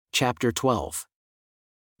chapter 12.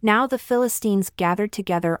 Now the Philistines gathered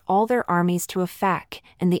together all their armies to Aphek,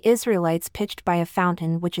 and the Israelites pitched by a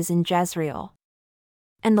fountain which is in Jezreel.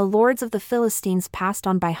 And the lords of the Philistines passed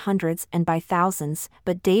on by hundreds and by thousands,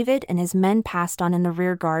 but David and his men passed on in the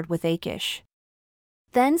rearguard with Achish.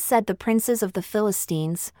 Then said the princes of the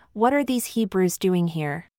Philistines, What are these Hebrews doing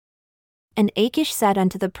here? And Achish said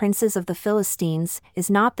unto the princes of the Philistines, Is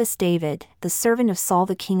not this David, the servant of Saul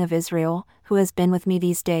the king of Israel, who has been with me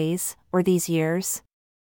these days, or these years?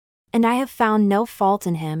 And I have found no fault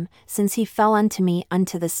in him, since he fell unto me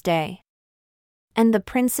unto this day. And the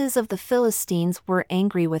princes of the Philistines were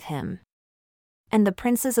angry with him. And the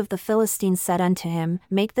princes of the Philistines said unto him,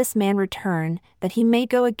 Make this man return, that he may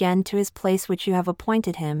go again to his place which you have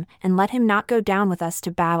appointed him, and let him not go down with us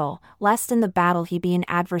to battle, lest in the battle he be an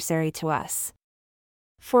adversary to us.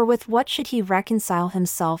 For with what should he reconcile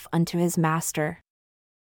himself unto his master?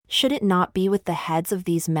 Should it not be with the heads of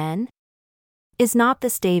these men? Is not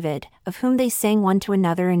this David, of whom they sang one to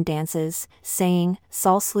another in dances, saying,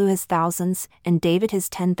 Saul slew his thousands, and David his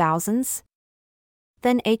 10,000s?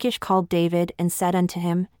 Then Achish called David and said unto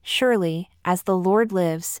him, Surely, as the Lord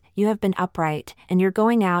lives, you have been upright, and your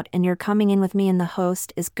going out and your coming in with me in the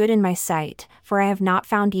host is good in my sight, for I have not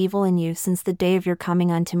found evil in you since the day of your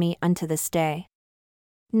coming unto me unto this day.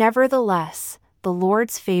 Nevertheless, the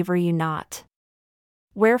Lord's favor you not.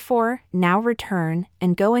 Wherefore, now return,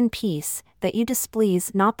 and go in peace, that you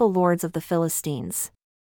displease not the lords of the Philistines.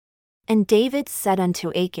 And David said unto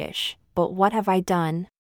Achish, But what have I done?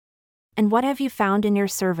 And what have you found in your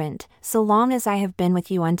servant, so long as I have been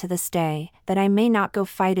with you unto this day, that I may not go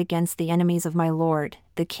fight against the enemies of my lord,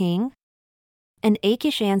 the king? And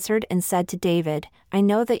Achish answered and said to David, I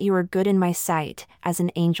know that you are good in my sight, as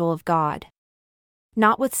an angel of God.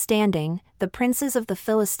 Notwithstanding, the princes of the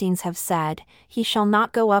Philistines have said, He shall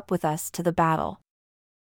not go up with us to the battle.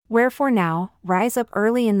 Wherefore now, rise up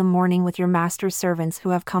early in the morning with your master's servants who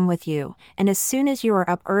have come with you, and as soon as you are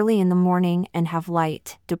up early in the morning and have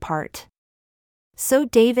light, depart. So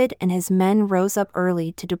David and his men rose up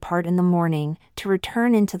early to depart in the morning, to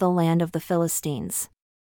return into the land of the Philistines.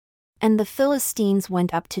 And the Philistines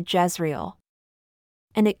went up to Jezreel.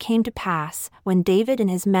 And it came to pass, when David and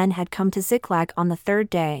his men had come to Ziklag on the third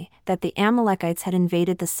day, that the Amalekites had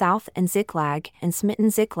invaded the south and Ziklag, and smitten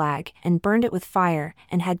Ziklag, and burned it with fire,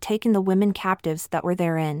 and had taken the women captives that were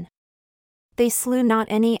therein. They slew not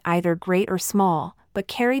any either great or small, but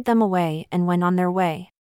carried them away and went on their way.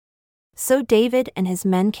 So David and his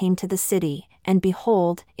men came to the city, and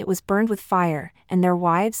behold, it was burned with fire, and their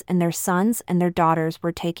wives and their sons and their daughters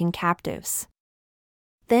were taken captives.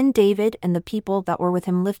 Then David and the people that were with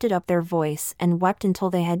him lifted up their voice and wept until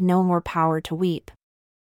they had no more power to weep.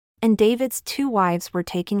 And David's 2 wives were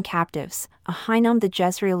taken captives, Ahinoam the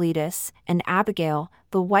Jezreelitess, and Abigail,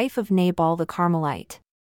 the wife of Nabal the Carmelite.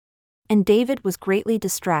 And David was greatly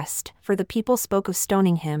distressed, for the people spoke of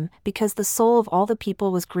stoning him, because the soul of all the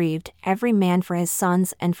people was grieved, every man for his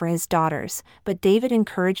sons and for his daughters, but David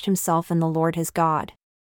encouraged himself in the Lord his God.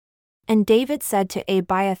 And David said to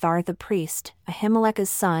Abiathar the priest, Ahimelech's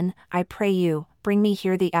son, I pray you, bring me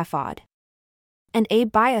here the ephod. And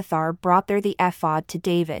Abiathar brought there the ephod to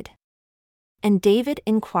David. And David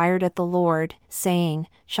inquired at the Lord, saying,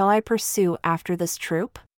 Shall I pursue after this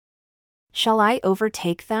troop? Shall I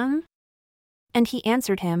overtake them? And he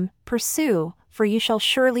answered him, Pursue, for you shall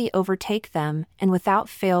surely overtake them, and without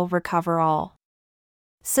fail recover all.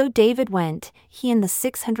 So David went, he and the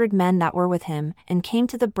 600 men that were with him, and came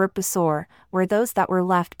to the brook Besor, where those that were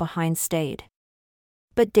left behind stayed.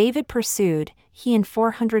 But David pursued, he and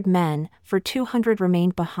 400 men, for 200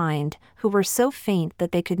 remained behind, who were so faint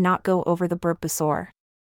that they could not go over the brook Besor.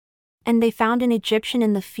 And they found an Egyptian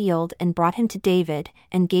in the field and brought him to David,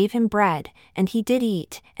 and gave him bread, and he did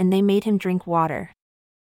eat, and they made him drink water.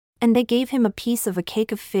 And they gave him a piece of a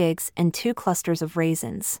cake of figs and 2 clusters of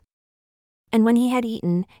raisins. And when he had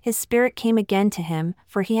eaten, his spirit came again to him,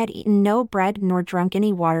 for he had eaten no bread nor drunk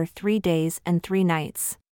any water 3 days and 3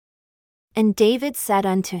 nights. And David said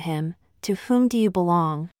unto him, To whom do you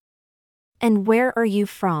belong? And where are you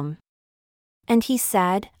from? And he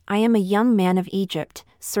said, I am a young man of Egypt,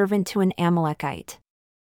 servant to an Amalekite.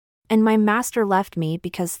 And my master left me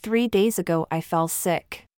because 3 days ago I fell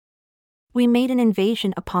sick. We made an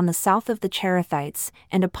invasion upon the south of the Cherethites,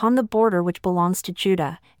 and upon the border which belongs to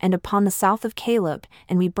Judah, and upon the south of Caleb,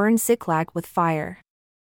 and we burned Ziklag with fire.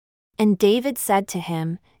 And David said to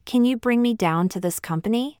him, Can you bring me down to this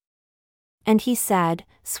company? And he said,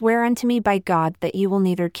 Swear unto me by God that you will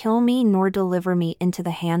neither kill me nor deliver me into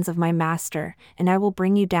the hands of my master, and I will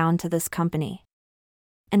bring you down to this company.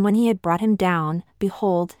 And when he had brought him down,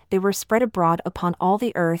 behold, they were spread abroad upon all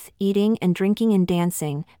the earth, eating and drinking and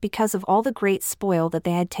dancing, because of all the great spoil that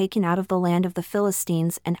they had taken out of the land of the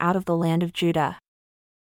Philistines and out of the land of Judah.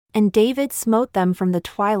 And David smote them from the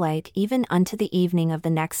twilight even unto the evening of the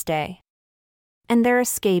next day. And there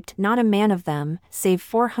escaped not a man of them, save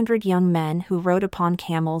 400 young men who rode upon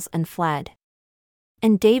camels and fled.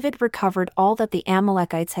 And David recovered all that the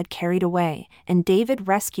Amalekites had carried away, and David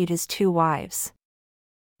rescued his 2 wives.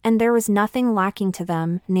 And there was nothing lacking to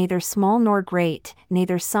them, neither small nor great,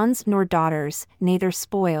 neither sons nor daughters, neither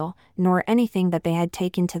spoil, nor anything that they had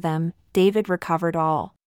taken to them, David recovered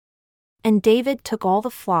all. And David took all the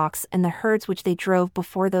flocks and the herds which they drove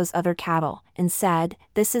before those other cattle, and said,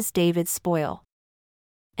 This is David's spoil.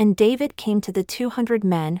 And David came to the 200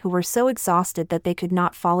 men who were so exhausted that they could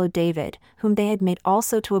not follow David, whom they had made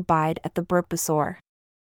also to abide at the brook Besor.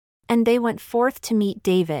 And they went forth to meet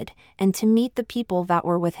David, and to meet the people that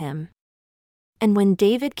were with him. And when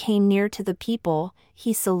David came near to the people,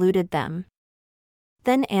 he saluted them.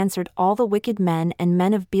 Then answered all the wicked men and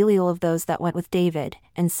men of Belial of those that went with David,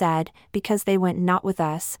 and said, Because they went not with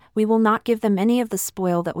us, we will not give them any of the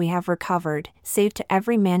spoil that we have recovered, save to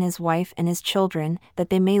every man his wife and his children, that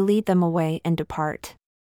they may lead them away and depart.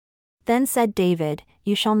 Then said David,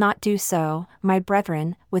 You shall not do so, my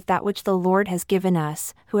brethren, with that which the Lord has given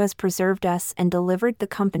us, who has preserved us and delivered the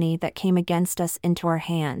company that came against us into our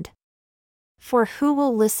hand. For who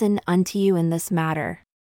will listen unto you in this matter?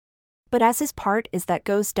 But as his part is that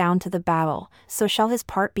goes down to the battle, so shall his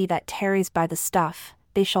part be that tarries by the stuff,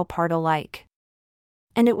 they shall part alike.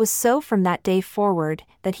 And it was so from that day forward,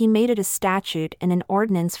 that he made it a statute and an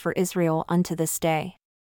ordinance for Israel unto this day.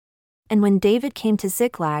 And when David came to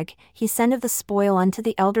Ziklag, he sent of the spoil unto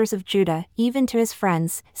the elders of Judah, even to his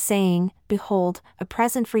friends, saying, Behold, a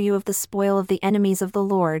present for you of the spoil of the enemies of the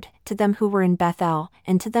Lord, to them who were in Bethel,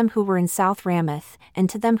 and to them who were in South Ramoth, and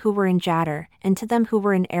to them who were in Jattir, and to them who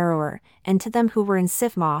were in Aroer, and to them who were in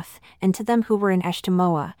Siphmoth, and to them who were in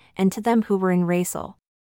Eshtemoa, and to them who were in Rasel.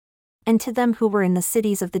 And to them who were in the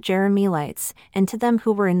cities of the Jerahmeelites, and to them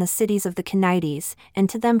who were in the cities of the Kenites, and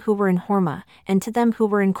to them who were in Hormah, and to them who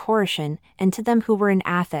were in Chorashan, and to them who were in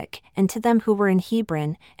Athach, and to them who were in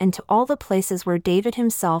Hebron, and to all the places where David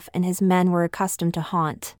himself and his men were accustomed to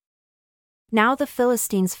haunt. Now the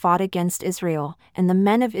Philistines fought against Israel, and the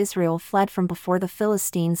men of Israel fled from before the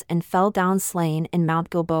Philistines and fell down slain in Mount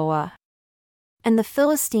Gilboa. And the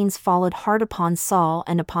Philistines followed hard upon Saul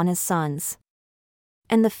and upon his sons.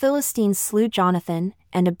 And the Philistines slew Jonathan,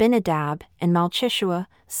 and Abinadab, and Malchishua,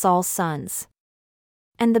 Saul's sons.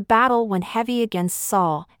 And the battle went heavy against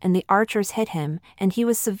Saul, and the archers hit him, and he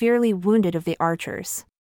was severely wounded of the archers.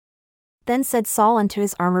 Then said Saul unto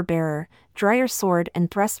his armor-bearer, Draw your sword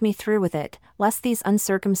and thrust me through with it, lest these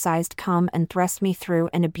uncircumcised come and thrust me through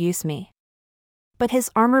and abuse me. But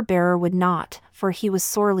his armor-bearer would not, for he was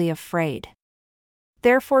sorely afraid.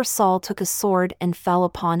 Therefore Saul took a sword and fell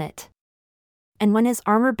upon it. And when his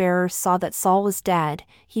armor-bearer saw that Saul was dead,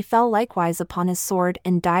 he fell likewise upon his sword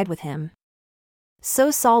and died with him. So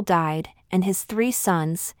Saul died, and his 3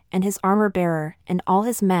 sons, and his armor-bearer, and all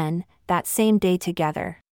his men, that same day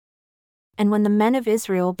together. And when the men of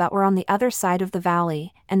Israel that were on the other side of the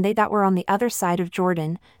valley, and they that were on the other side of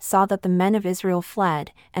Jordan, saw that the men of Israel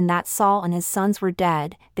fled, and that Saul and his sons were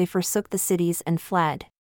dead, they forsook the cities and fled.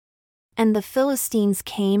 And the Philistines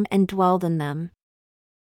came and dwelled in them.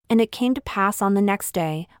 And it came to pass on the next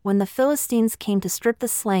day, when the Philistines came to strip the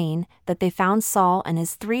slain, that they found Saul and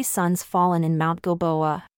his 3 sons fallen in Mount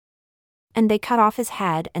Gilboa. And they cut off his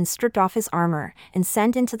head and stripped off his armor, and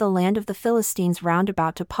sent into the land of the Philistines round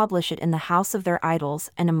about to publish it in the house of their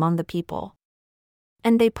idols and among the people.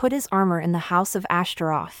 And they put his armor in the house of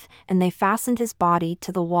Ashtaroth, and they fastened his body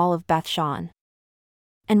to the wall of Bethshan.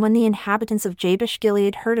 And when the inhabitants of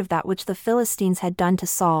Jabesh-Gilead heard of that which the Philistines had done to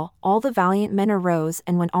Saul, all the valiant men arose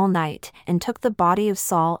and went all night, and took the body of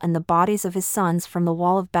Saul and the bodies of his sons from the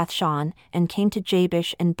wall of Bethshan, and came to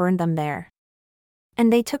Jabesh and burned them there.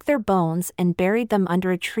 And they took their bones and buried them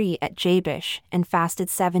under a tree at Jabesh, and fasted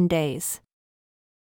 7 days.